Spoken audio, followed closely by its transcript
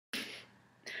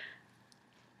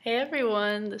Hey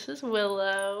everyone, this is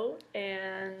Willow,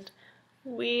 and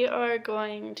we are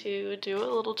going to do a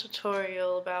little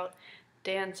tutorial about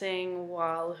dancing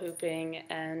while hooping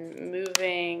and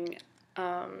moving,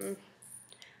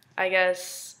 I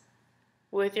guess,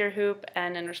 with your hoop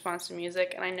and in response to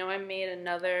music. And I know I made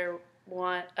another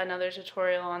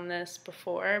tutorial on this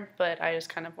before, but I just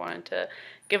kind of wanted to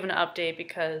give an update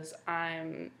because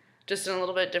I'm just in a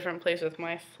little bit different place with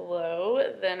my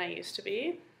flow than I used to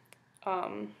be.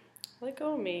 Let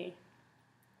go of me.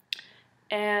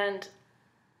 And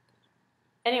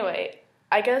anyway,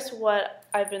 I guess what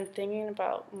I've been thinking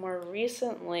about more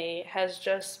recently has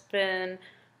just been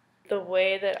the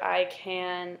way that I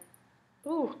can,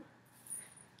 the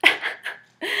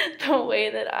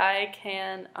way that I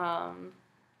can,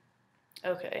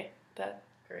 okay, that's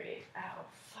great. Ow,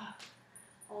 fuck.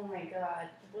 Oh my god,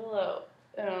 Willow.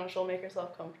 I don't know, she'll make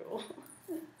herself comfortable.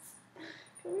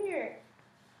 Come here.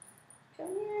 Come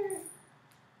here.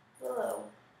 Willow.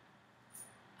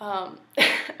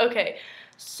 Okay,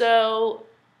 so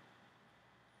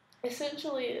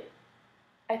essentially,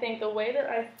 I think the way that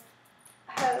I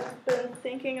have been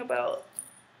thinking about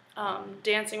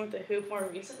dancing with the hoop more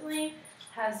recently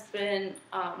has been,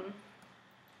 I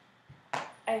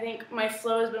think my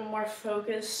flow has been more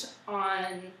focused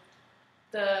on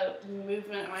the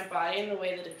movement of my body and the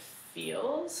way that it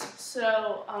feels.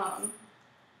 So,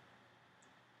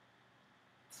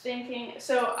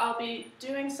 I'll be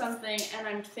doing something and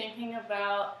I'm thinking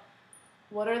about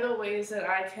what are the ways that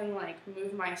I can like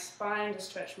move my spine to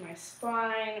stretch my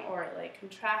spine, or like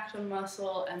contract a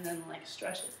muscle and then like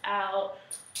stretch it out,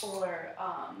 or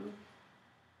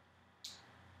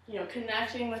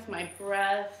connecting with my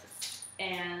breath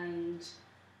and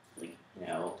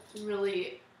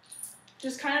really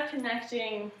just kind of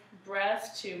connecting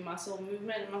breath to muscle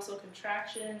movement and muscle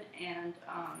contraction and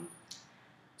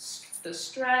the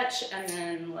stretch, and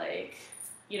then the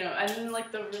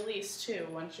release too.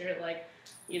 Once you're like,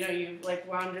 you've like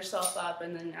wound yourself up,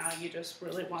 and then now you just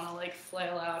really want to like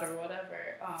flail out or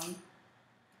whatever.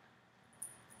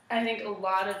 I think a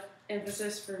lot of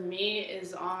emphasis for me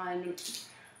is on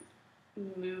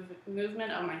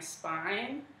movement of my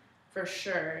spine, for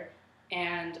sure,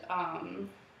 and kind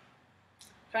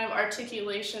of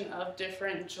articulation of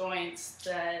different joints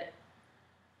that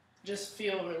just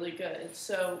feel really good.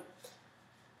 So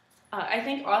I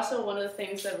think also one of the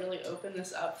things that really opened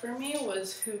this up for me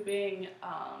was hooping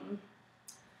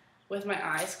with my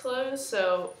eyes closed.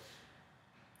 So,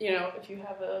 if you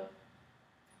have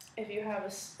a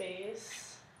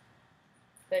space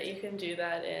that you can do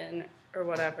that in or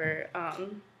whatever,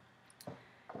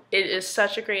 it is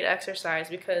such a great exercise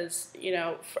because,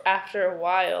 after a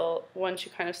while, once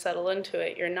you kind of settle into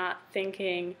it, you're not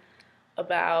thinking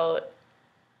about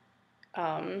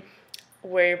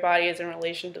where your body is in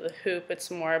relation to the hoop. It's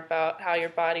more about how your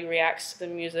body reacts to the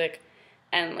music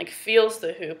and like feels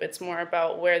the hoop. It's more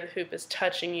about where the hoop is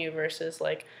touching you versus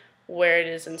like where it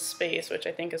is in space, which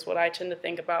I think is what I tend to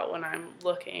think about when I'm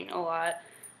looking a lot.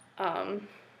 I'm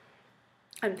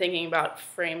thinking about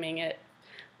framing it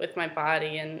with my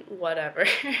body and whatever.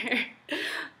 It's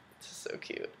so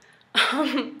cute.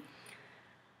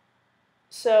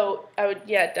 So I would,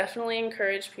 definitely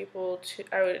encourage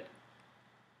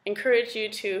encourage you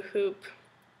to hoop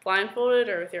blindfolded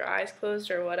or with your eyes closed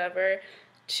or whatever,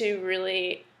 to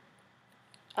really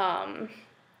not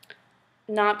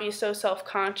be so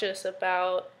self-conscious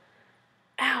about,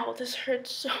 ow, this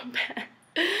hurts so bad.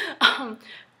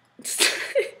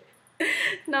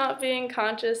 Not being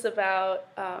conscious about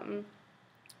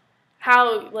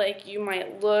how like you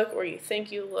might look or you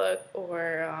think you look,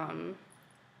 or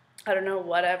I don't know,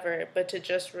 whatever, but to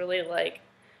just really like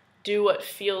do what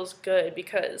feels good,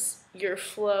 because your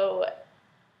flow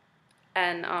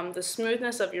and the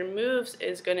smoothness of your moves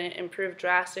is going to improve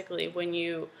drastically when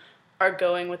you are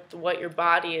going with what your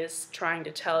body is trying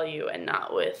to tell you and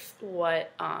not with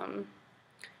what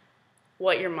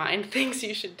your mind thinks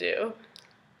you should do.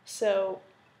 So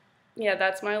yeah,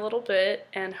 that's my little bit,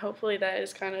 and hopefully that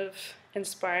is kind of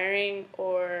inspiring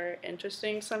or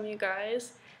interesting to some of you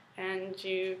guys, and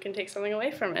you can take something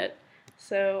away from it.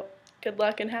 So good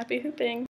luck and happy hooping!